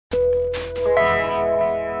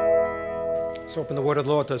Let's open the word of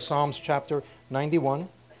the Lord to Psalms chapter 91.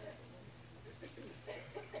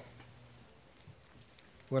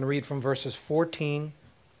 We're going to read from verses 14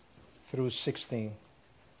 through 16.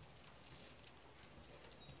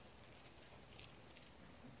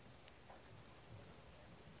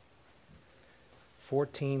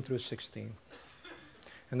 Through 16.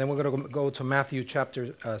 And then we're going to go to Matthew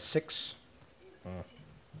chapter 6.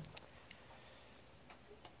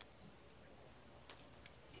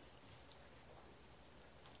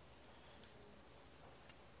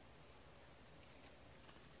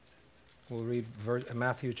 We'll read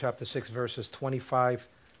Matthew chapter 6, verses 25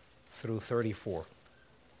 through 34.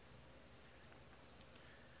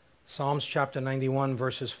 Psalms chapter 91,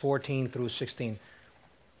 verses 14 through 16.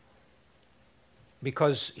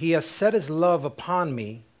 Because he has set his love upon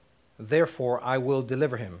me, therefore I will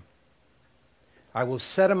deliver him. I will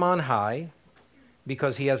set him on high,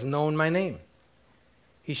 because he has known my name.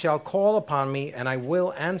 He shall call upon me, and I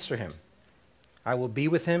will answer him. I will be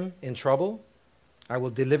with him in trouble. I will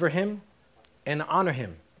deliver him and honor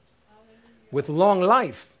him. With long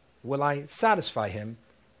life will I satisfy him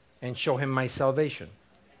and show him my salvation.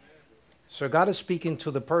 So God is speaking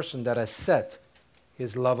to the person that has set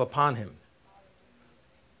his love upon him.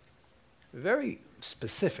 Very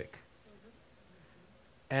specific.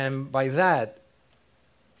 And by that,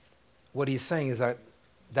 what he's saying is that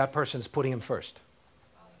that person is putting him first.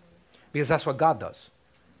 Because that's what God does.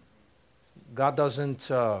 God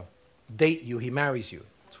doesn't date you, he marries you.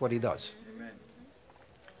 That's what he does. Amen.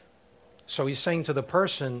 So he's saying to the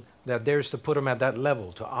person that there's to put him at that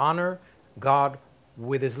level, to honor God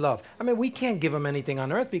with his love. I mean, we can't give him anything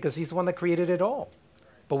on earth because he's the one that created it all.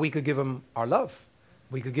 But we could give him our love.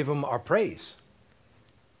 We could give him our praise.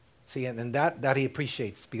 See, and that he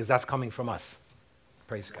appreciates because that's coming from us.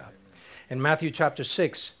 Praise God. In Matthew chapter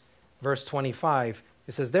 6, verse 25,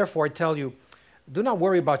 it says, therefore I tell you, do not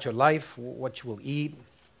worry about your life, what you will eat,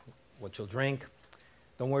 what you'll drink.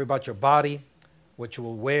 Don't worry about your body, what you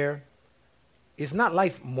will wear. Is not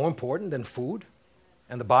life more important than food,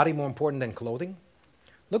 and the body more important than clothing?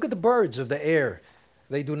 Look at the birds of the air.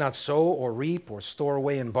 They do not sow or reap or store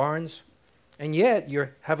away in barns, and yet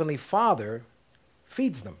your heavenly Father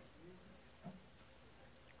feeds them.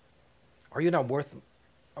 Are you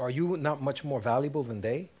not much more valuable than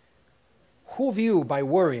they? Who of you, by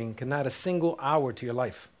worrying, can add a single hour to your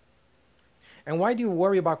life? And why do you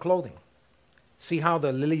worry about clothing? See how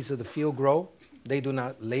the lilies of the field grow? They do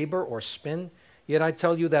not labor or spin. Yet I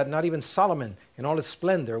tell you that not even Solomon in all his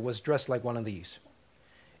splendor was dressed like one of these.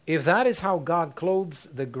 If that is how God clothes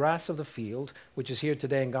the grass of the field, which is here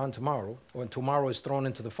today and gone tomorrow, when tomorrow is thrown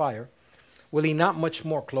into the fire, will he not much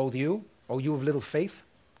more clothe you, O you of little faith?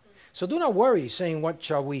 So do not worry, saying, what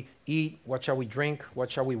shall we eat? What shall we drink?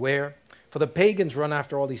 What shall we wear? For the pagans run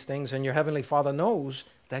after all these things, and your heavenly Father knows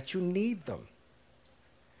that you need them.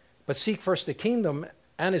 But seek first the kingdom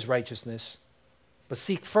and his righteousness. But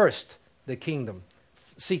seek first the kingdom.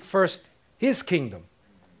 Seek first his kingdom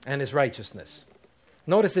and his righteousness.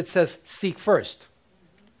 Notice it says seek first.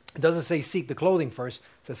 It doesn't say seek the clothing first.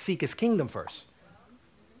 It says seek his kingdom first.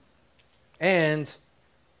 And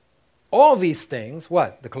all these things,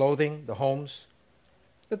 what? The clothing, the homes,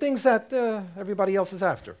 the things that everybody else is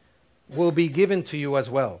after, will be given to you as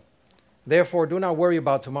well. Therefore, do not worry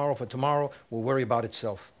about tomorrow, for tomorrow will worry about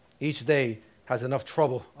itself. Each day has enough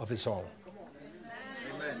trouble of its own.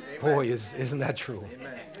 Amen. Boy, isn't that true?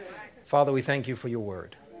 Amen. Father, we thank you for your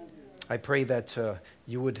word. I pray that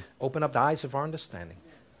you would open up the eyes of our understanding,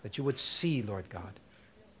 that you would see, Lord God,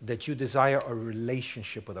 that you desire a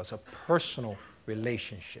relationship with us, a personal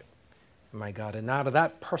relationship, my God. And out of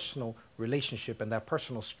that personal relationship and that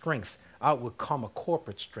personal strength, out would come a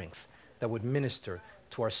corporate strength that would minister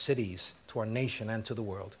to our cities, to our nation, and to the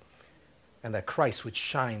world. And that Christ would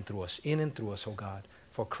shine through us, in and through us, oh God.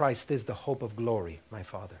 For Christ is the hope of glory, my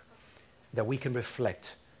Father, that we can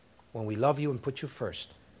reflect when we love you and put you first,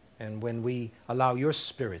 and when we allow your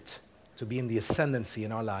Spirit to be in the ascendancy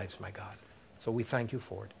in our lives, my God. So we thank you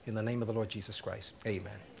for it. In the name of the Lord Jesus Christ,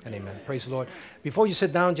 amen and amen. Praise the Lord. Before you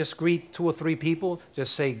sit down, just greet 2 or 3 people.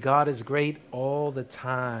 Just say, God is great all the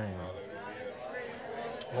time.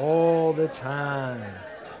 All the time.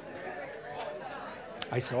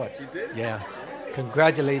 I saw it. You did? Yeah.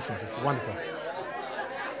 Congratulations. It's wonderful.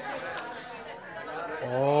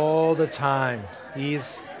 All the time.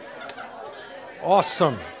 He's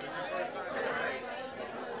awesome.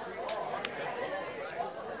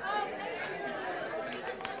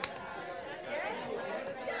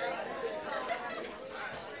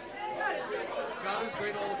 God is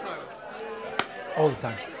great all the time. All the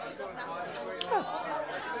time. Oh.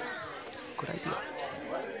 Good idea.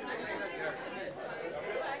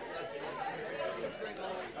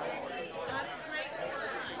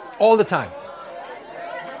 All the time.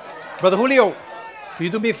 Brother Julio, can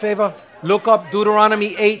you do me a favor? Look up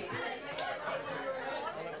Deuteronomy 8,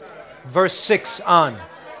 verse 6 on.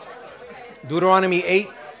 Deuteronomy 8,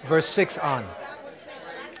 verse 6 on.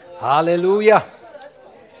 Hallelujah.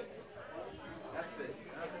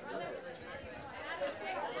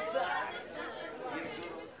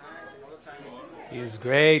 He's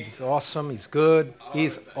great. He's awesome. He's good.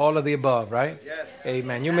 He's all of the above, right? Yes.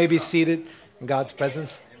 Amen. You may be seated in God's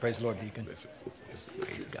presence. Praise the Lord, Deacon.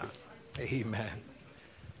 Praise God. Amen.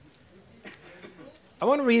 I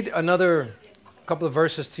want to read another couple of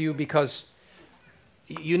verses to you because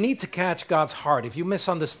you need to catch God's heart. If you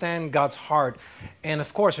misunderstand God's heart, and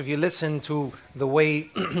of course, if you listen to the way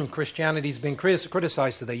Christianity's been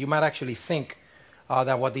criticized today, you might actually think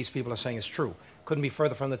that what these people are saying is true. Couldn't be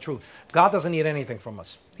further from the truth. God doesn't need anything from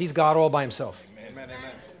us. He's God all by himself. Amen.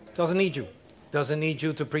 Amen. Doesn't need you. Doesn't need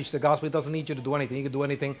you to preach the gospel. He doesn't need you to do anything. He can do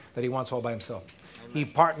anything that he wants all by himself. Amen. He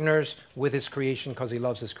partners with his creation because he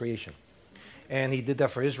loves his creation. And he did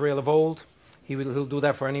that for Israel of old. He'll do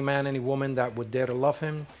that for any man, any woman that would dare to love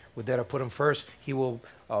him, would dare to put him first. He will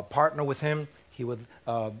partner with him. He would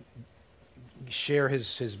share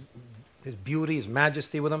his beauty, his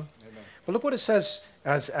majesty with him. Amen. But look what it says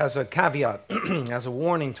as a caveat, as a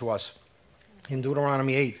warning to us in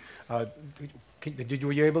Deuteronomy 8.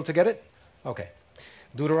 Were you able to get it? Okay.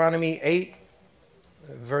 Deuteronomy 8,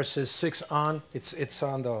 verses 6 on. It's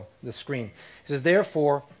on the screen. It says,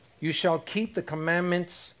 therefore, you shall keep the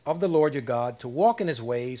commandments of the Lord your God, to walk in his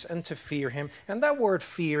ways and to fear him. And that word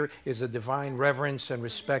fear is a divine reverence and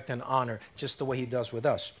respect and honor, just the way he does with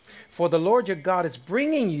us. For the Lord your God is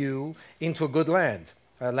bringing you into a good land,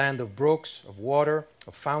 a land of brooks, of water,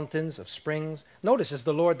 of fountains, of springs. Notice it's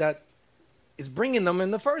the Lord that is bringing them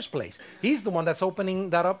in the first place. He's the one that's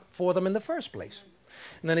opening that up for them in the first place.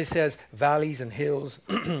 And then it says valleys and hills,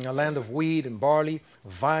 a land of wheat and barley,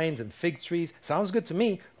 vines and fig trees. Sounds good to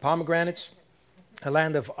me. Pomegranates, a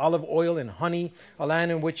land of olive oil and honey, a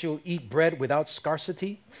land in which you'll eat bread without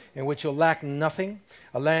scarcity, in which you'll lack nothing,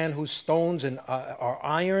 a land whose stones are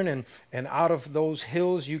iron, and out of those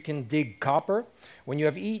hills you can dig copper. When you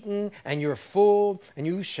have eaten and you're full, and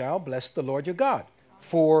you shall bless the Lord your God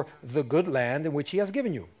for the good land in which he has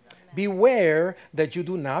given you. Beware that you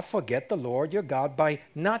do not forget the Lord your God by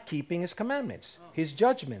not keeping his commandments, his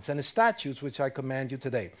judgments, and his statutes which I command you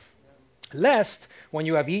today. Lest when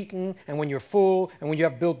you have eaten and when you're full and when you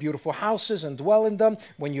have built beautiful houses and dwell in them,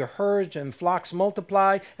 when your herds and flocks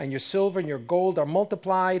multiply and your silver and your gold are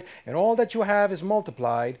multiplied and all that you have is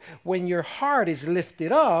multiplied, when your heart is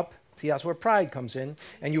lifted up, see, that's where pride comes in,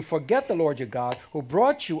 and you forget the Lord your God who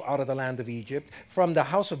brought you out of the land of Egypt from the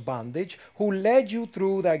house of bondage, who led you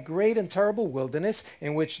through that great and terrible wilderness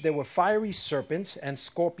in which there were fiery serpents and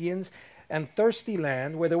scorpions and thirsty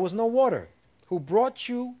land where there was no water, who brought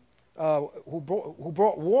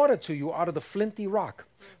water to you out of the flinty rock,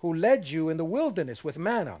 who led you in the wilderness with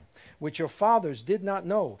manna, which your fathers did not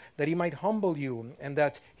know, that he might humble you and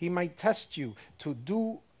that he might test you to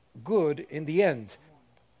do good in the end.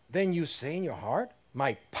 Then you say in your heart,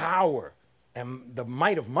 my power and the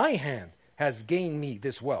might of my hand has gained me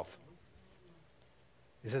this wealth.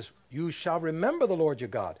 It says, you shall remember the Lord your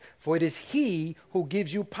God, for it is he who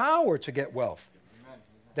gives you power to get wealth, Amen.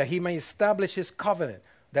 That he may establish his covenant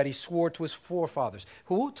that he swore to his forefathers.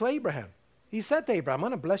 Who? To Abraham. He said to Abraham, I'm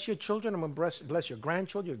going to bless your children, I'm going to bless your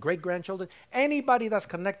grandchildren, your great-grandchildren, anybody that's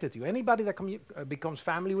connected to you, anybody that becomes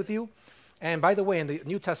family with you. And by the way, in the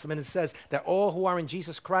New Testament, it says that all who are in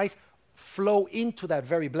Jesus Christ flow into that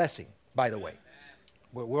very blessing, by the way.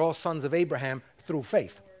 We're all sons of Abraham through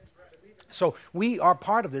faith. So we are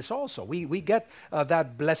part of this also. We get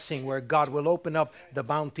that blessing where God will open up the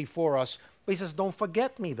bounty for us. But he says, don't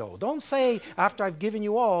forget me, though. Don't say, after I've given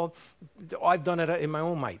you all, I've done it in my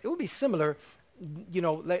own might. It would be similar. You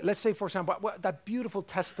know, let's say, for example, that beautiful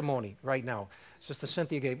testimony right now Sister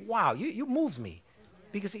Cynthia gave. Wow, you moved me.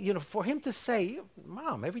 Because, you know, for him to say,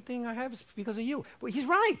 Mom, everything I have is because of you. Well, he's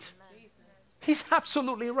right. He's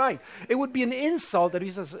absolutely right. It would be an insult that he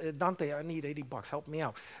says, Dante, I need $80. Help me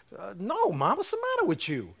out. No, Mom, what's the matter with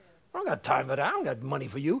you? I don't got time for that. I don't got money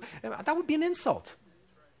for you. That would be an insult.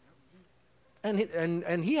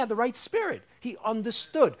 And he had the right spirit. He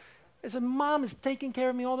understood. He said, Mom is taking care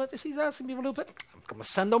of me all that. She's asking me for a little bit. I'm going to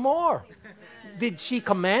send her more. Did she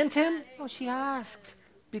command him? No, she asked.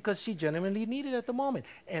 Because she genuinely needed it at the moment.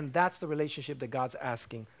 And that's the relationship that God's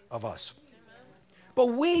asking of us.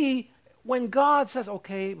 But we When God says,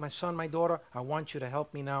 okay, my son, my daughter, I want you to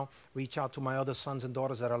help me now reach out to my other sons and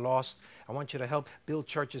daughters that are lost. I want you to help build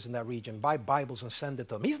churches in that region, buy Bibles and send it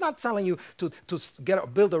to them. He's not telling you to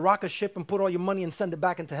build a rocket ship and put all your money and send it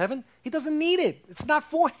back into heaven. He doesn't need it. It's not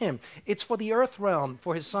for him. It's for the earth realm,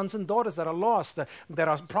 for his sons and daughters that are lost, that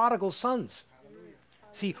are prodigal sons.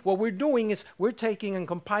 See, what we're doing is we're taking and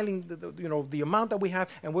compiling the amount that we have,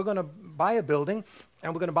 and we're going to buy a building,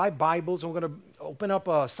 and we're going to buy Bibles, and we're going to open up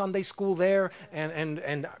a Sunday school there,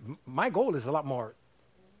 and my goal is a lot more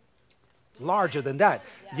larger than that.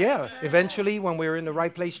 Yeah, eventually when we're in the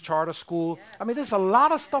right place, charter school. I mean, there's a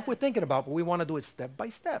lot of stuff we're thinking about, but we want to do it step by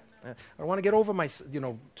step. I don't want to get over my,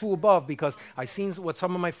 too above, because I've seen what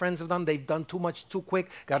some of my friends have done. They've done too much too quick,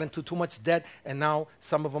 got into too much debt, and now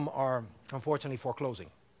some of them are unfortunately foreclosing.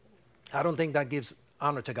 I don't think that gives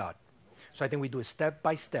honor to God. So I think we do it step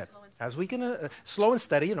by step, as we can, slow and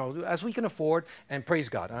steady, as we can afford, and praise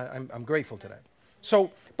God. I'm grateful to that.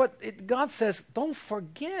 So, but God says, don't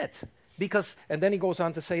forget, because, and then he goes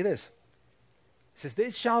on to say this. He says,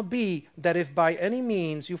 it shall be that if by any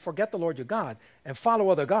means you forget the Lord your God and follow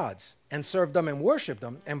other gods and serve them and worship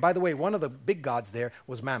them, and by the way, one of the big gods there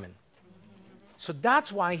was Mammon. So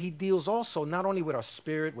that's why he deals also not only with our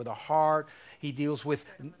spirit, with our heart, he deals with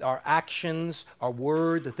our actions, our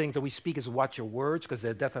word, the things that we speak is watch your words because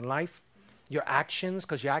they're death and life. Your actions,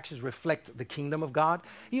 because your actions reflect the kingdom of God.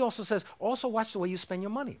 He also says, also watch the way you spend your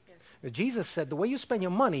money. Yes. Jesus said, the way you spend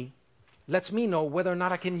your money lets me know whether or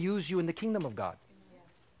not I can use you in the kingdom of God. Yeah.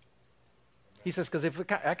 He says, because if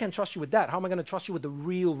I can't trust you with that, how am I going to trust you with the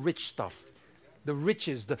real rich stuff? The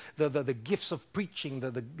riches, the gifts of preaching,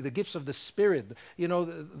 the gifts of the Spirit,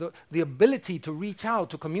 the ability to reach out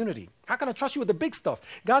to community. How can I trust you with the big stuff?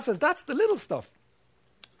 God says, that's the little stuff.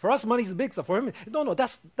 For us, money's the big stuff. For him, no,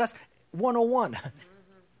 that's 101.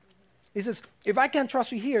 He says, if I can't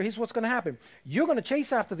trust you here, here's what's going to happen. You're going to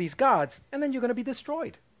chase after these gods, and then you're going to be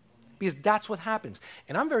destroyed. Because that's what happens.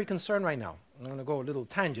 And I'm very concerned right now. I'm going to go a little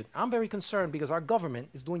tangent. I'm very concerned because our government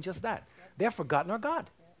is doing just that. They've forgotten our God.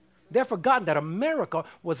 They've forgotten that America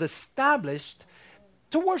was established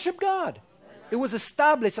to worship God. It was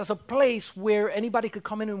established as a place where anybody could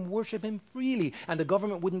come in and worship him freely, and the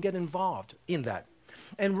government wouldn't get involved in that.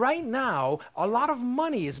 And right now, a lot of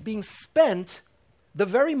money is being spent, the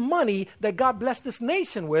very money that God blessed this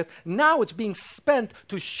nation with, now it's being spent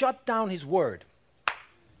to shut down his word.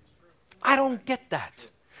 I don't get that.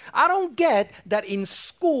 I don't get that in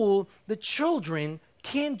school, the children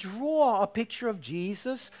can't draw a picture of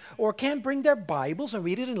Jesus or can't bring their Bibles and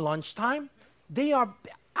read it in lunchtime. They are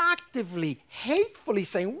actively, hatefully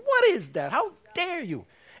saying, what is that? How dare you?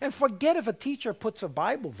 And forget if a teacher puts a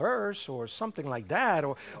Bible verse or something like that,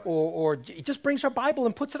 or just brings her Bible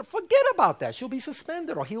and puts it, forget about that. She'll be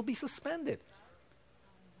suspended or he'll be suspended.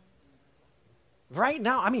 Right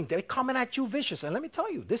now, I mean, they're coming at you vicious. And let me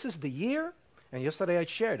tell you, this is the year, and yesterday I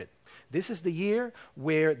shared it, this is the year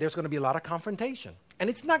where there's going to be a lot of confrontation. And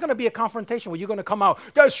it's not going to be a confrontation where you're going to come out,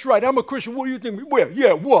 that's right, I'm a Christian, what do you think? Where?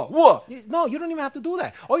 Yeah, what? No, you don't even have to do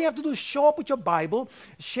that. All you have to do is show up with your Bible,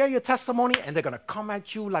 share your testimony, and they're going to come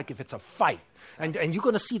at you like if it's a fight. And you're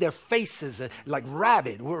going to see their faces like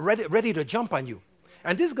rabid, ready to jump on you.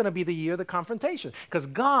 And this is going to be the year of the confrontation. Because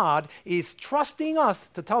God is trusting us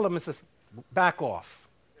to tell them, it says, back off.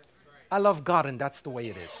 I love God, and that's the way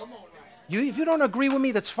it is. If you don't agree with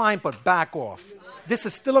me, that's fine, but back off. This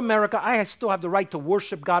is still America. I still have the right to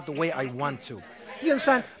worship God the way I want to. You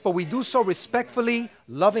understand? But we do so respectfully,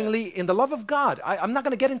 lovingly, in the love of God. I'm not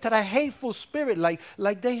going to get into that hateful spirit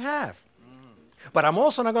like they have. But I'm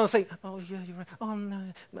also not going to say, oh, yeah, you're right. Oh,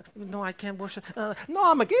 no, I can't worship. No,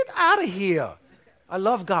 I'm going to get out of here. I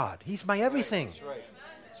love God. He's my everything. That's right.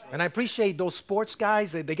 And I appreciate those sports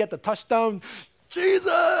guys. They get the touchdown.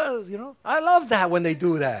 Jesus, I love that when they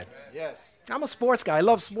do that. Yes. I'm a sports guy. I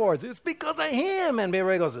love sports. It's because of him. And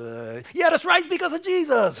everybody goes, yeah, that's right. It's because of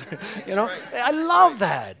Jesus. Right. I love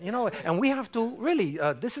that. And we have to really,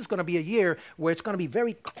 this is going to be a year where it's going to be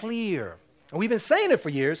very clear. And we've been saying it for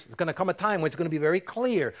years. It's going to come a time when it's going to be very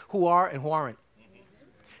clear who are and who aren't.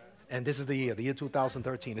 And this is the year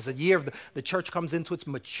 2013. It's a year of the church comes into its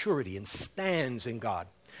maturity and stands in God.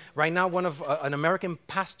 Right now, an American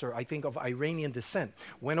pastor, I think of Iranian descent,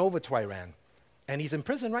 went over to Iran, and he's in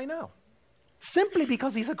prison right now, simply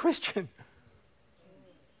because he's a Christian.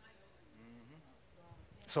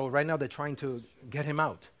 So right now they're trying to get him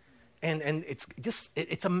out. And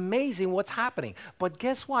it's amazing what's happening. But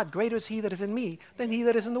guess what? Greater is he that is in me than he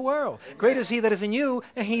that is in the world. Greater is he that is in you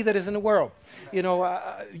than he that is in the world. You know,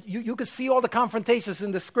 you can see all the confrontations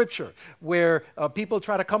in the scripture where people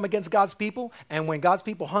try to come against God's people. And when God's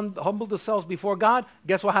people humbled themselves before God,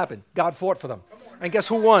 guess what happened? God fought for them. And guess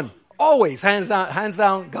who won? Always, hands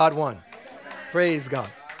down, God won. Praise God.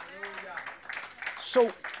 So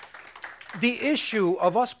the issue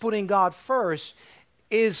of us putting God first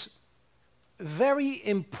is very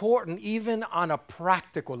important even on a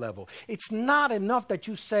practical level. It's not enough that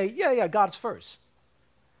you say, yeah, God's first.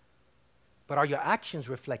 But are your actions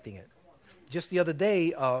reflecting it? Just the other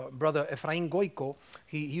day, Brother Efrain Goico,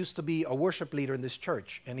 he used to be a worship leader in this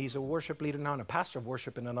church, and he's a worship leader now and a pastor of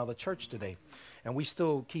worship in another church today. And we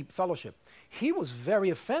still keep fellowship. He was very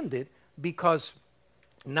offended because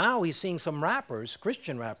now he's seeing some rappers,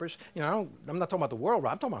 Christian rappers, you know, I'm not talking about the world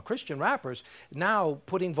rap, I'm talking about Christian rappers, now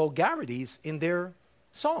putting vulgarities in their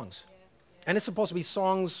songs. And it's supposed to be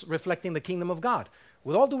songs reflecting the kingdom of God.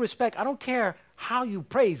 With all due respect, I don't care how you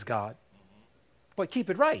praise God, but keep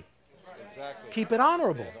it right. Exactly. Keep it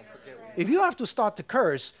honorable. If you have to start to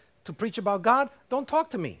curse to preach about God, don't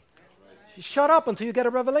talk to me. Shut up until you get a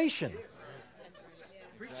revelation.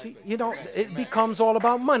 See, you know, it becomes all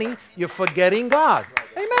about money. You're forgetting God.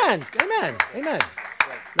 Amen. Amen. Amen.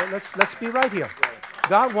 Let's be right here.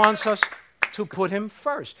 God wants us to put him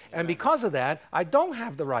first. And because of that, I don't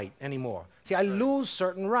have the right anymore. See, I lose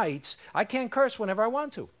certain rights. I can't curse whenever I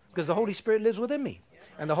want to because the Holy Spirit lives within me.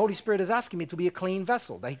 And the Holy Spirit is asking me to be a clean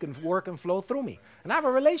vessel, that he can work and flow through me. And I have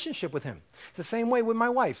a relationship with him. It's the same way with my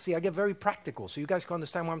wife. See, I get very practical, so you guys can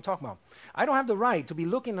understand what I'm talking about. I don't have the right to be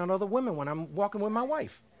looking at other women when I'm walking with my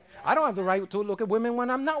wife. I don't have the right to look at women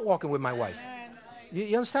when I'm not walking with my wife.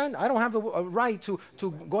 You understand? I don't have a right to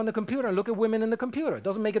go on the computer and look at women in the computer. It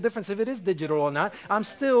doesn't make a difference if it is digital or not. I'm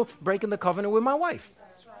still breaking the covenant with my wife.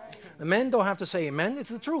 The men don't have to say amen. It's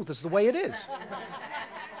the truth. It's the way it is.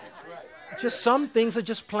 Just some things are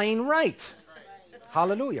just plain right.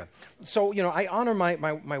 Hallelujah. So, you know, I honor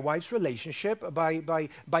my wife's relationship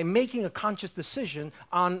by making a conscious decision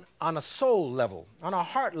on a soul level, on a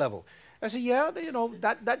heart level. I said, yeah, you know,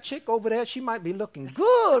 that chick over there, she might be looking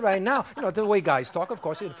good right now. You know, the way guys talk, of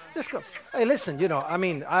course. Just go, hey, listen, you know, I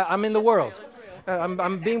mean, I'm in the world.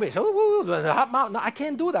 I'm being rich. No, I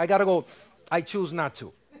can't do that. I got to go. I choose not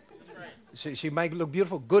to. She might look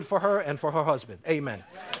beautiful, good for her and for her husband. Amen.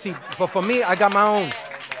 See, but for me, I got my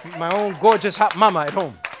own gorgeous hot mama at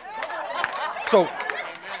home. So,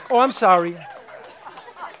 oh, I'm sorry.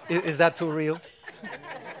 Is that too real?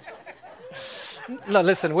 No,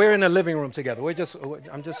 listen, we're in a living room together.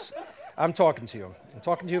 I'm talking to you. I'm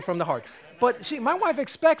talking to you from the heart. But my wife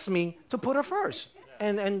expects me to put her first.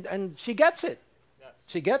 And she gets it.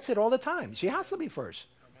 She gets it all the time. She has to be first.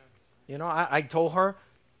 You know, I told her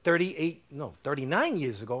 39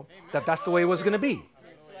 years ago that's the way it was going to be.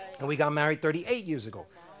 And we got married 38 years ago.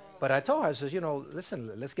 But I told her, I said, you know,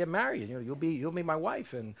 listen, let's get married. You know, you'll be my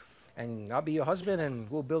wife and I'll be your husband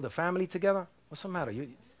and we'll build a family together. What's the matter?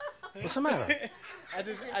 What's the matter? I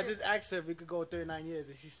just asked her if we could go 39 years,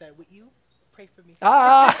 and she said, "Would you pray for me?"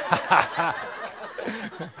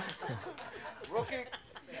 Rookie.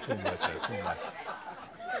 Too much.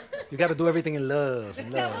 You got to do everything in love. That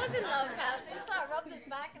wasn't love, Pastor. You saw I rubbed his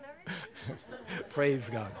back and everything. Praise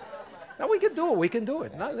God. Now we can do it. We can do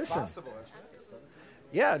it. Now listen.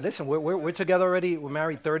 Yeah, listen. We're together already. We're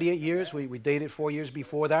married 38 years. We dated 4 years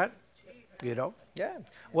before that. You know? Yeah.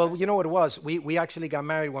 Well, you know what it was? We actually got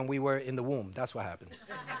married when we were in the womb. That's what happened.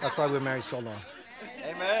 That's why we were married so long.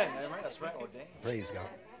 Amen. Amen. That's right. Ordained. Praise God.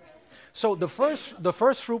 So the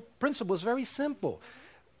first fruit principle is very simple.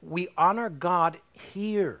 We honor God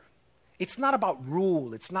here. It's not about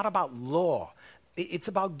rule. It's not about law. It's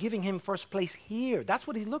about giving him first place here. That's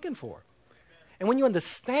what he's looking for. And when you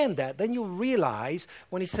understand that, then you realize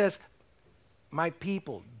when he says, my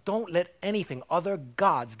people, don't let anything, other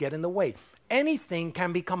gods, get in the way. Anything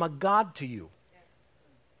can become a god to you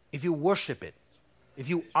if you worship it, if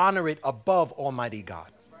you honor it above Almighty God.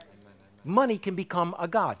 Money can become a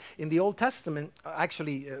god. In the Old Testament,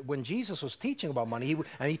 actually, when Jesus was teaching about money,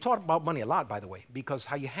 he taught about money a lot, by the way, because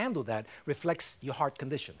how you handle that reflects your heart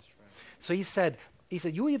conditions. So he said,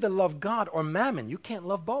 you either love God or mammon. You can't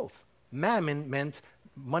love both. Mammon meant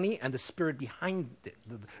money and the spirit behind it,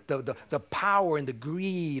 the power and the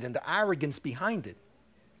greed and the arrogance behind it.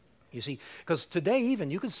 You see, because today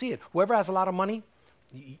even, you can see it. Whoever has a lot of money,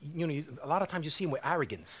 you know, a lot of times you see them with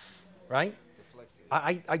arrogance, right?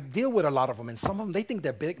 I deal with a lot of them, and some of them, they think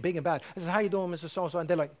they're big and bad. I said, how you doing, Mr. So-and-so? And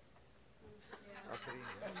they're like,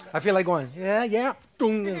 I feel like going, yeah,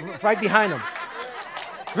 right behind them.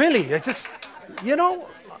 Really, it's just, you know,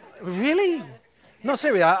 really. No,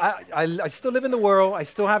 seriously, I still live in the world. I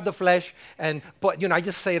still have the flesh. But, I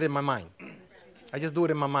just say it in my mind. I just do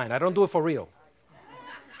it in my mind. I don't do it for real.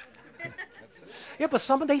 Yeah,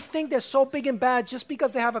 but they think they're so big and bad just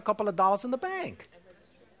because they have a couple of dollars in the bank.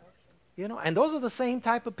 And those are the same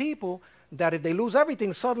type of people that if they lose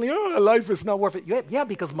everything, suddenly, life is not worth it. Yeah,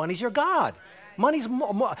 because money's your God.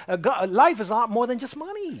 Life is a lot more than just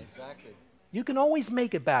money. Exactly. You can always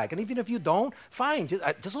make it back. And even if you don't, fine. Just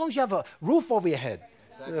as long as you have a roof over your head.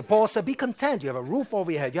 Exactly. Paul said, be content. You have a roof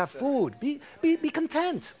over your head. You have food. Be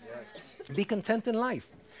content. Yes. Be content in life.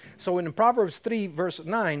 So in Proverbs 3, verse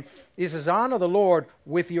 9, it says, honor the Lord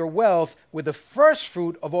with your wealth, with the first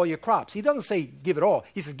fruit of all your crops. He doesn't say give it all.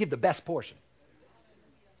 He says give the best portion.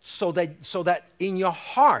 So that in your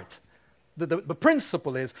heart, the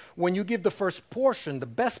principle is when you give the first portion, the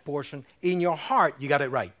best portion, in your heart, you got it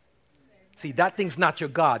right. See, that thing's not your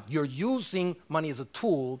God. You're using money as a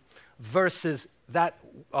tool versus that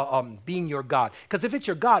being your God. Because if it's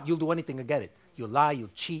your God, you'll do anything to get it. You'll lie, you'll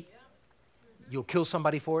cheat, you'll kill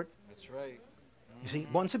somebody for it. That's right. You see,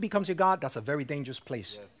 once it becomes your God, that's a very dangerous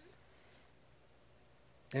place. Yes.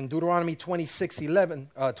 In Deuteronomy 26,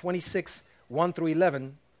 1 through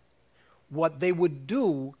 11, what they would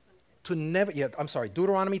do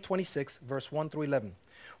Deuteronomy 26, verse 1 through 11.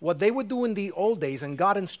 What they would do in the old days, and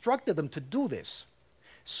God instructed them to do this,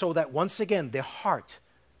 so that once again their heart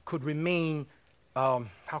could remain,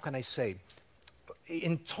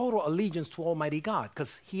 in total allegiance to Almighty God,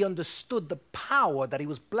 because He understood the power that He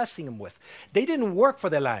was blessing them with. They didn't work for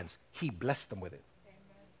their lands. He blessed them with it.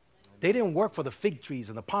 They didn't work for the fig trees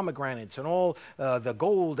and the pomegranates and all the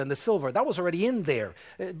gold and the silver. That was already in there.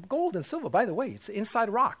 Gold and silver, by the way, it's inside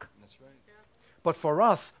rock. That's right. Yeah. But for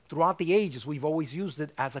us, throughout the ages, we've always used it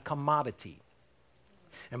as a commodity.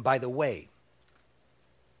 And by the way,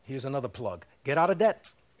 here's another plug. Get out of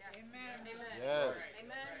debt. Yes. Yes.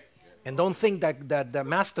 Amen. And don't think that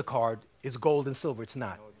MasterCard is gold and silver. It's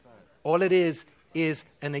not. No, it's not. All it is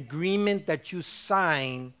an agreement that you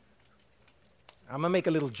sign. I'm going to make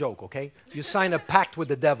a little joke, okay? You sign a pact with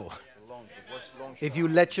the devil if you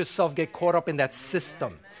let yourself get caught up in that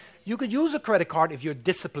system. You could use a credit card if you're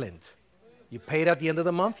disciplined. You pay it at the end of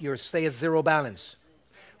the month, you stay at zero balance.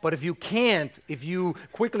 But if you can't, if you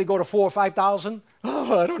quickly go to 4,000 or 5,000,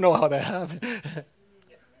 I don't know how that happened.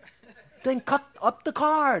 Then cut up the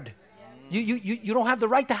card. You don't have the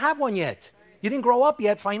right to have one yet. You didn't grow up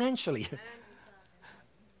yet financially.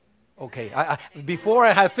 Okay, before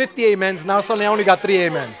I had 50 amens, now suddenly I only got 3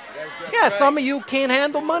 amens. Yeah, some of you can't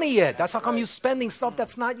handle money yet. That's how come you're spending stuff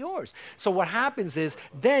that's not yours. So what happens is,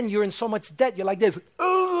 then you're in so much debt, you're like this.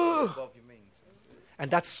 Ugh! And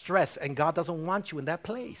that's stress, and God doesn't want you in that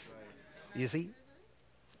place. You see?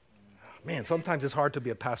 Man, sometimes it's hard to be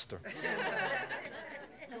a pastor.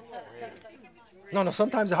 No,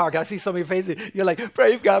 sometimes it's hard. I see some of your faces, you're like,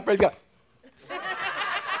 praise God, praise God.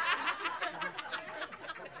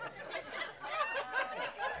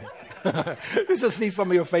 Let's just see some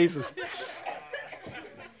of your faces.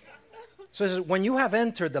 So it says, when you have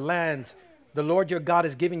entered the land the Lord your God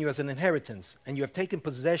has given you as an inheritance, and you have taken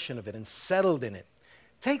possession of it and settled in it,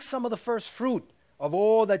 take some of the first fruit of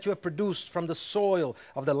all that you have produced from the soil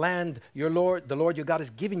of the land the Lord your God has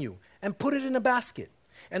given you, and put it in a basket.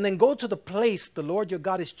 And then go to the place the Lord your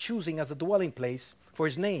God is choosing as a dwelling place for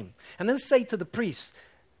His name. And then say to the priest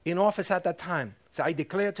in office at that time, say, I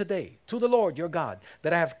declare today to the Lord your God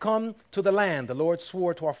that I have come to the land the Lord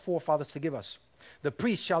swore to our forefathers to give us. The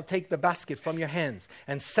priest shall take the basket from your hands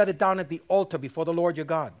and set it down at the altar before the Lord your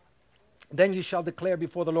God. Then you shall declare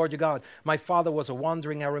before the Lord your God, my father was a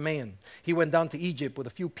wandering Aramean. He went down to Egypt with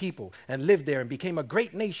a few people and lived there and became a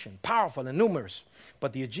great nation, powerful and numerous.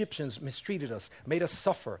 But the Egyptians mistreated us, made us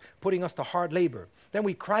suffer, putting us to hard labor. Then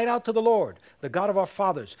we cried out to the Lord, the God of our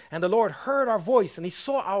fathers, and the Lord heard our voice, and He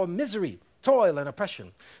saw our misery, toil, and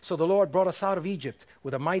oppression. So the Lord brought us out of Egypt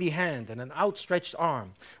with a mighty hand and an outstretched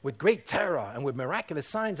arm, with great terror and with miraculous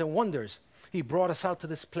signs and wonders. He brought us out to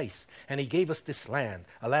this place, and He gave us this land,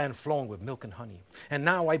 a land flowing with milk and honey. And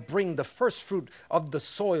now I bring the first fruit of the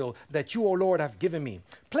soil that you, O Lord, have given me.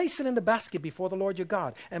 Place it in the basket before the Lord your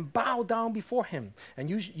God, and bow down before Him. And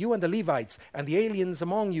you and the Levites and the aliens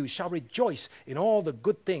among you shall rejoice in all the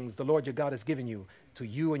good things the Lord your God has given you, to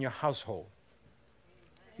you and your household.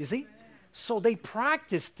 You see? So they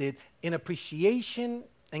practiced it in appreciation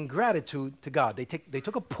and gratitude to God. They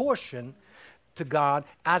took a portion to God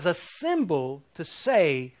as a symbol to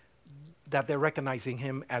say that they're recognizing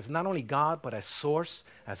Him as not only God, but as source,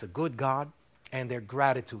 as a good God, and their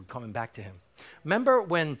gratitude coming back to Him. Remember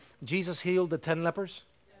when Jesus healed the 10 lepers?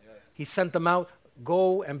 Yes. He sent them out.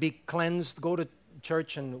 go and be cleansed, go to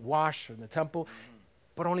church and wash in the temple,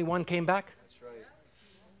 but only one came back? That's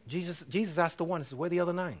right. Jesus asked the one, he said, where are the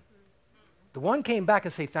other 9? The one came back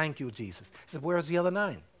and said, thank you, Jesus. He said, where's the other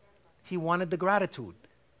 9? He wanted the gratitude.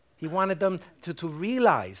 He wanted them to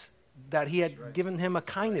realize that he had given him a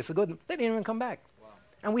kindness, a good. They didn't even come back. Wow.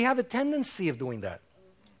 And we have a tendency of doing that.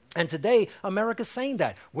 And today, America's saying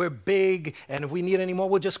that. We're big, and if we need any more,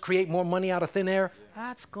 we'll just create more money out of thin air.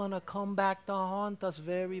 That's going to come back to haunt us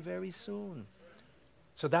very, very soon.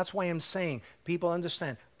 So that's why I'm saying, people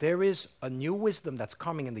understand, there is a new wisdom that's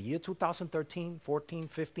coming in the year 2013, 14,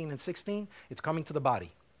 15, and 16. It's coming to the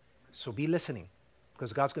body. So be listening,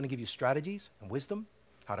 because God's going to give you strategies and wisdom,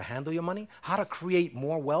 how to handle your money, how to create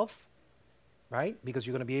more wealth, right? Because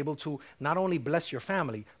you're going to be able to not only bless your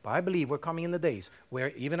family, but I believe we're coming in the days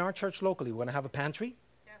where even our church locally, we're going to have a pantry.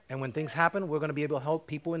 Yes. And when things happen, we're going to be able to help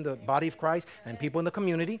people in the body of Christ and people in the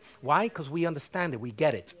community. Why? Because we understand it. We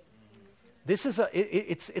get it. This is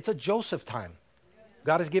it's a Joseph time.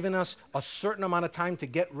 God has given us a certain amount of time to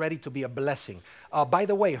get ready to be a blessing. By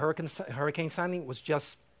the way, Hurricane Sandy was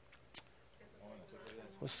just,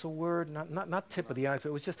 what's the word? Not tip of the eye. It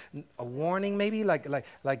was just a warning, maybe like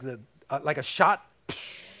a shot.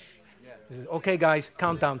 Yeah. Okay, guys,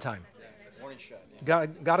 countdown time. Yeah. Warning shot. Yeah.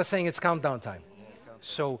 God is saying it's countdown time. Yeah,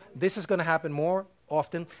 so this is going to happen more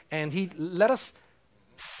often, and He let us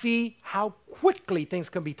see how quickly things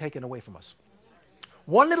can be taken away from us.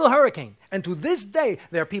 One little hurricane, and to this day,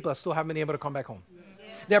 there are people that still haven't been able to come back home.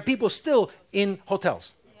 Yeah. There are people still in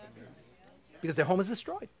hotels because their home is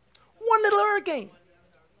destroyed. One little hurricane.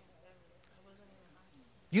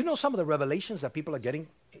 You know some of the revelations that people are getting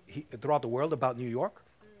throughout the world about New York,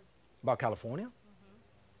 about California?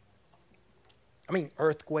 I mean,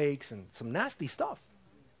 earthquakes and some nasty stuff.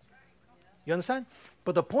 You understand?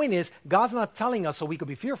 But the point is, God's not telling us so we could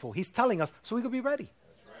be fearful. He's telling us so we could be ready.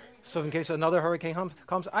 So in case another hurricane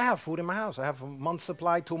comes, I have food in my house. I have a month's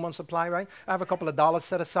supply, 2 months supply, right? I have a couple of dollars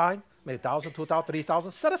set aside, maybe $1,000, $2,000,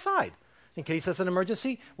 $3,000 set aside. In case there's an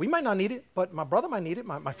emergency, we might not need it, but my brother might need it,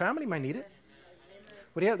 my family might need it.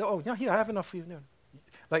 But yeah, here, I have enough for you.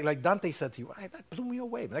 Like Dante said to you, that blew me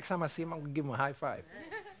away. Next time I see him, I'm going to give him a high five.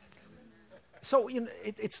 So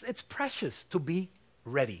it's precious to be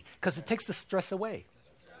ready because it takes the stress away.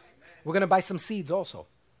 We're going to buy some seeds also,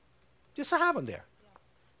 just to have them there.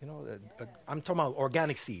 You know, I'm talking about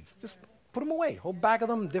organic seeds. Just put them away, whole bag of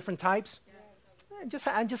them, different types, and just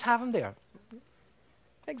have them there.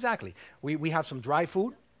 Exactly. We have some dry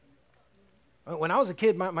food. When I was a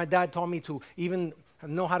kid, my dad taught me to even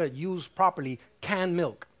know how to use properly canned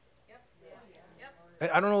milk.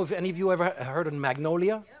 I don't know if any of you ever heard of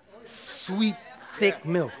Magnolia. Sweet, thick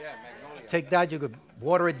milk. Take that, you could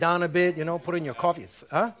water it down a bit, put it in your coffee.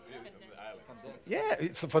 Huh? Yeah,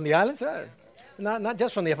 it's from the islands. Yeah. Not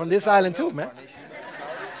just from this island too, man.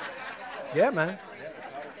 Yeah, man.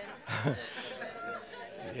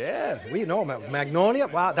 Yeah, we know Magnolia.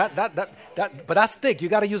 Wow, but that's thick. You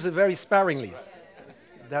got to use it very sparingly.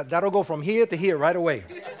 That'll go from here to here right away.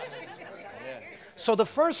 So the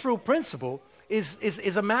first fruit principle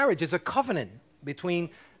is a marriage, is a covenant between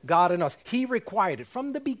God and us. He required it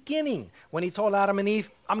from the beginning when He told Adam and Eve,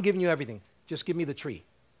 I'm giving you everything. Just give me the tree.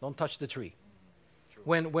 Don't touch the tree.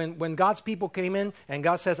 When God's people came in and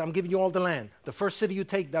God says, I'm giving you all the land. The first city you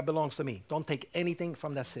take, that belongs to me. Don't take anything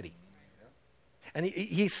from that city. And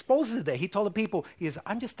he exposes that. He told the people, he says,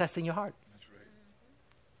 I'm just testing your heart. That's right.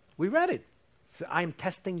 We read it. He said, I'm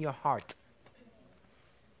testing your heart.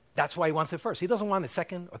 That's why He wants it first. He doesn't want it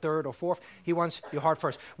second or third or fourth. He wants your heart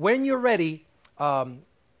first. When you're ready, when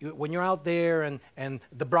you're out there and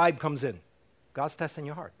the bribe comes in, God's testing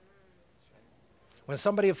your heart. When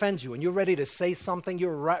somebody offends you and you're ready to say something,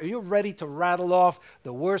 you're ready to rattle off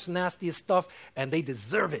the worst, nastiest stuff, and they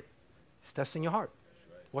deserve it. He's testing your heart.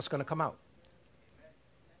 What's going to come out?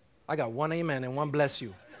 I got one amen and one bless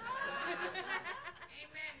you.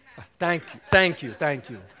 Thank you.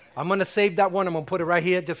 I'm going to save that one. I'm going to put it right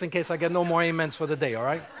here just in case I get no more amens for the day, all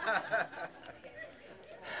right?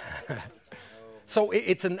 So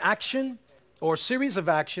it's an action or a series of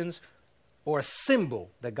actions or a symbol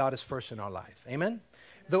that God is first in our life. Amen?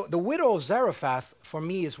 The widow of Zarephath, for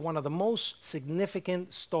me, is one of the most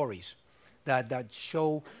significant stories that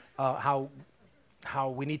show how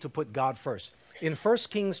we need to put God first. In 1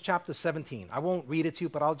 Kings chapter 17, I won't read it to you,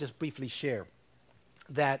 but I'll just briefly share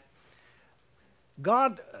that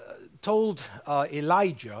God told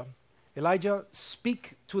Elijah,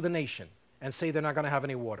 speak to the nation and say they're not going to have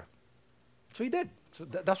any water. So he did. So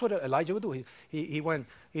that's what Elijah would do. He went,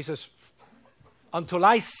 he says, until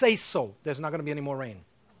I say so, there's not going to be any more rain.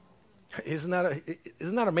 Isn't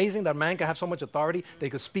that amazing that man can have so much authority? They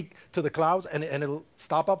could speak to the clouds and it'll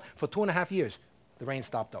stop up. For 2.5 years, the rain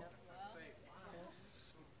stopped up.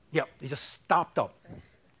 Yeah, it just stopped up.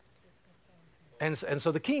 And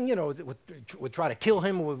so the king, would try to kill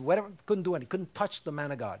him with whatever. Couldn't do anything. Couldn't touch the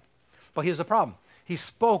man of God. But here's the problem. He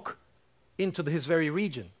spoke into his very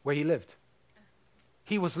region where he lived.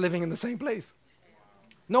 He was living in the same place.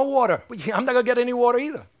 No water. But I'm not going to get any water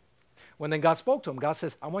either. When then God spoke to him, God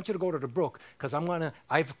says, I want you to go to the brook because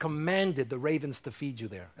I've commanded the ravens to feed you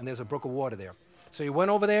there. And there's a brook of water there. So he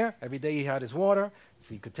went over there. Every day he had his water.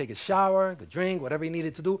 So he could take a shower, could drink, whatever he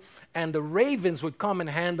needed to do. And the ravens would come and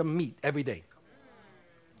hand him meat every day.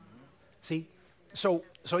 See? So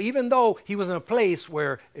even though he was in a place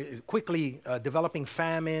where quickly developing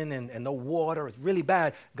famine and no water, it's really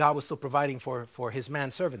bad, God was still providing for his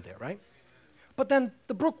manservant there, right? But then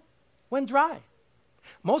the brook went dry.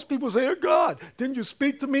 Most people say, oh, God, didn't you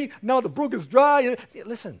speak to me? Now the brook is dry.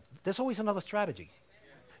 Listen, there's always another strategy.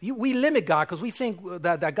 We limit God because we think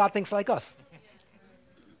that God thinks like us.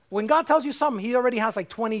 When God tells you something, he already has like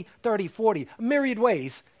 20, 30, 40, a myriad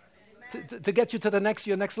ways to get you to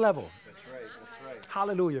your next level. That's right.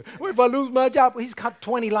 Hallelujah. Well, if I lose my job, he's got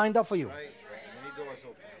 20 lined up for you. Right. Many doors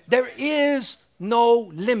open. There is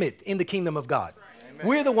no limit in the kingdom of God. Amen.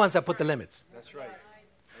 We're the ones that put the limits. That's right.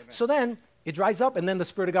 Amen. So then it dries up, and then the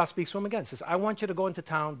Spirit of God speaks to him again. Says, I want you to go into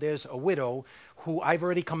town. There's a widow who I've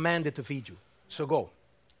already commanded to feed you. So go.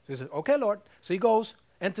 So he says, okay, Lord. So he goes,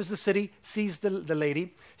 enters the city, sees the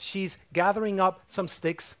lady. She's gathering up some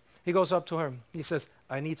sticks. He goes up to her. He says,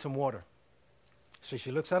 I need some water. So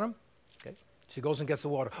she looks at him. Okay. She goes and gets the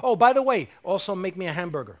water. Oh, by the way, also make me a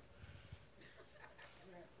hamburger.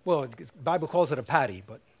 Well, the Bible calls it a patty,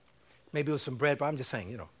 but maybe with some bread, but I'm just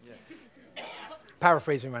saying, Yeah.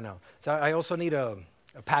 Paraphrasing right now. So I also need a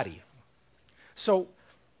patty. So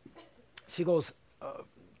she goes,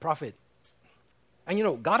 prophet.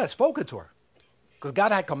 And God had spoken to her because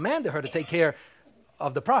God had commanded her to take care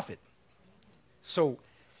of the prophet. So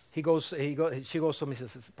she goes to him and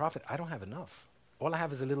says, prophet, I don't have enough. All I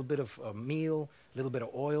have is a little bit of meal, a little bit of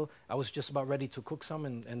oil. I was just about ready to cook some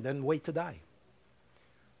and then wait to die.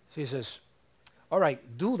 So he says, all right,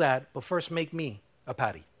 do that, but first make me a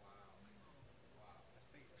patty.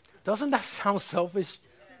 Doesn't that sound selfish?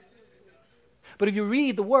 But if you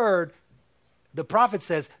read the word, the prophet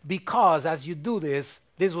says, because as you do this,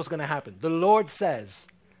 this is what's going to happen. The Lord says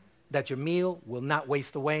that your meal will not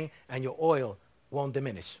waste away and your oil won't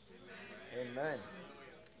diminish. Amen.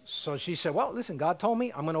 So she said, well, listen, God told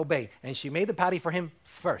me, I'm going to obey. And she made the patty for him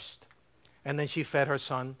first. And then she fed her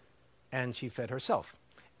son and she fed herself.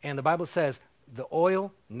 And the Bible says the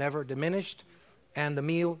oil never diminished and the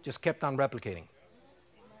meal just kept on replicating.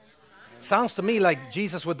 Sounds to me like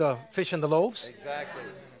Jesus with the fish and the loaves. Exactly.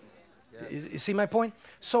 You see my point?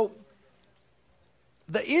 So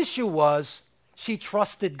the issue was she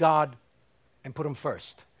trusted God and put him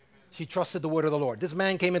first. She trusted the word of the Lord. This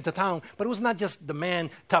man came into town, but it was not just the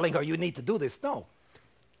man telling her, you need to do this. No.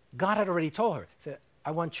 God had already told her, said,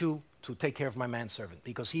 I want you to take care of my manservant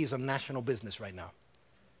because he is a national business right now.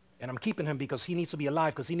 And I'm keeping him because he needs to be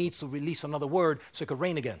alive because he needs to release another word so it could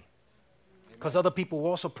rain again. Because other people were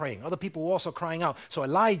also praying. Other people were also crying out. So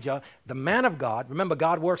Elijah, the man of God, remember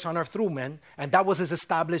God works on earth through men, and that was his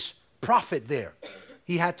established prophet there.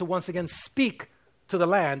 He had to once again speak to the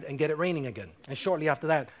land and get it raining again. And shortly after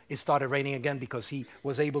that, it started raining again because he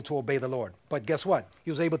was able to obey the Lord. But guess what?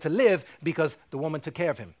 He was able to live because the woman took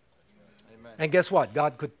care of him. Amen. And guess what?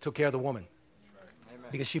 God took care of the woman Amen.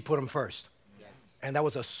 because she put him first. Yes. And that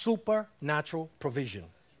was a supernatural provision.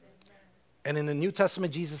 And in the New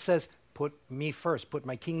Testament, Jesus says, put me first, put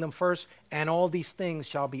my kingdom first, and all these things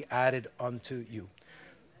shall be added unto you.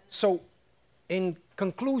 So, in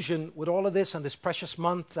conclusion, with all of this and this precious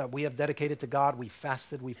month that we have dedicated to God, we've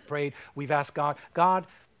fasted, we've prayed, we've asked God, God,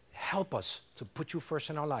 help us to put you first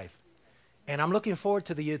in our life. And I'm looking forward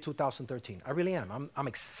to the year 2013. I really am. I'm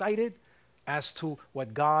excited as to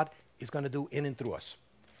what God is going to do in and through us.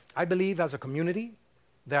 I believe as a community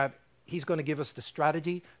that he's going to give us the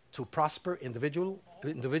strategy to prosper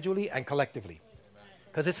individually and collectively.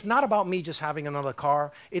 Because it's not about me just having another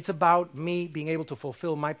car. It's about me being able to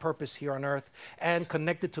fulfill my purpose here on earth and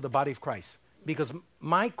connected to the body of Christ. Because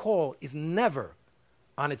my call is never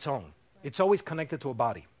on its own. It's always connected to a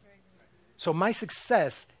body. So my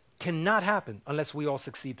success cannot happen unless we all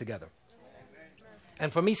succeed together.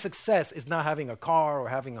 And for me, success is not having a car or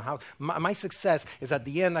having a house. My success is at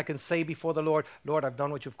the end I can say before the Lord, Lord, I've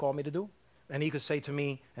done what you've called me to do. And he could say to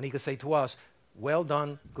me, and he could say to us, well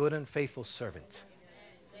done, good and faithful servant.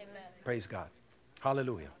 Amen. Praise God.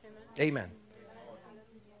 Hallelujah. Amen.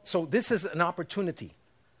 So this is an opportunity.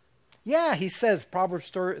 Yeah, he says, Proverbs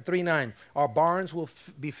 3:9, our barns will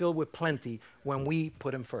be filled with plenty when we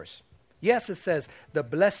put him first. Yes, it says, the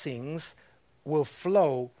blessings will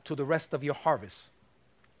flow to the rest of your harvest.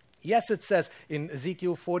 Yes, it says in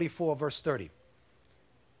Ezekiel 44, verse 30,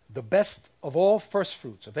 the best of all first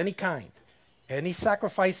fruits of any kind, any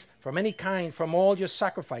sacrifice from any kind from all your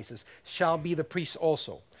sacrifices shall be the priest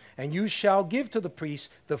also. And you shall give to the priest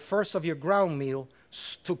the first of your ground meal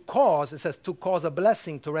to cause, it says, to cause a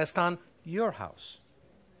blessing to rest on your house.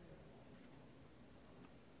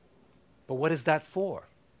 But what is that for?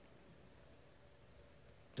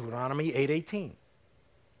 Deuteronomy 8:18.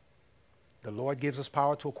 The Lord gives us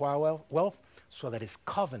power to acquire wealth so that his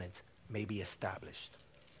covenant may be established.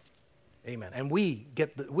 Amen. And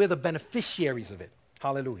we're the beneficiaries of it.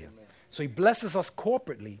 Hallelujah. Amen. So he blesses us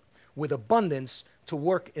corporately with abundance to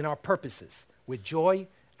work in our purposes with joy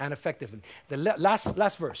and effectively. The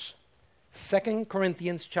last verse, 2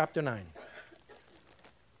 Corinthians chapter 9.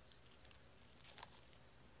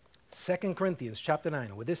 2 Corinthians chapter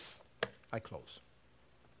 9. With this, I close.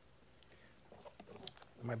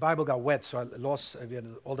 My Bible got wet, so I lost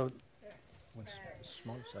all the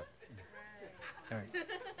small stuff. All right.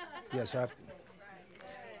 Yeah, so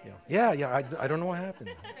I don't know what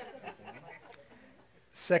happened.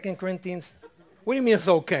 2 Corinthians. What do you mean it's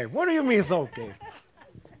okay? What do you mean it's okay?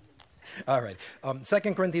 All right.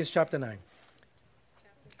 2 Corinthians chapter 9.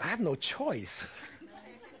 I have no choice.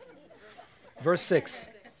 Verse 6.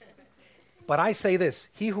 But I say this,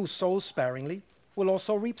 he who sows sparingly will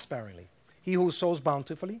also reap sparingly. He who sows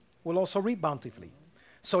bountifully will also reap bountifully.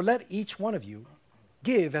 So let each one of you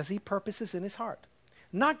give as he purposes in his heart,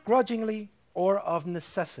 not grudgingly or of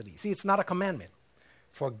necessity. See, it's not a commandment.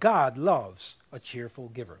 For God loves a cheerful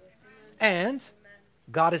giver. And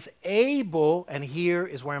God is able, and here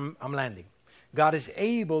is where I'm landing. God is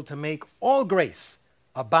able to make all grace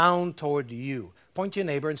abound toward you. Point to your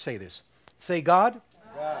neighbor and say this. Say, God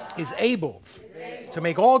is able to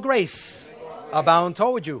make all grace abound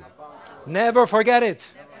toward you. Never forget it.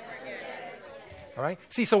 All right?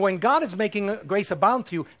 See, so when God is making grace abound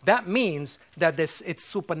to you, that means that it's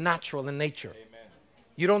supernatural in nature. Amen.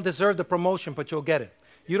 You don't deserve the promotion, but you'll get it.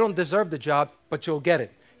 You don't deserve the job, but you'll get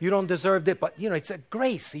it. You don't deserve it, but, it's a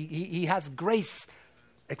grace. He has grace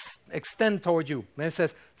extend toward you. And it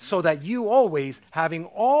says, so that you always, having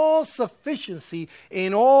all sufficiency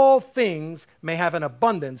in all things, may have an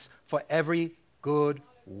abundance for every good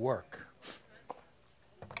work.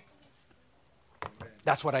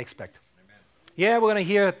 That's what I expect. Amen. Yeah, we're going to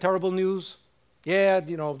hear terrible news. Yeah,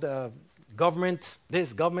 the government,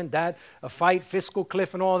 this, government, that, a fight, fiscal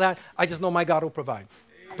cliff and all that. I just know my God will provide.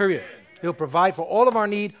 Period. He'll provide for all of our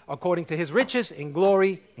need according to his riches in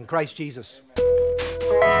glory in Christ Jesus. Amen.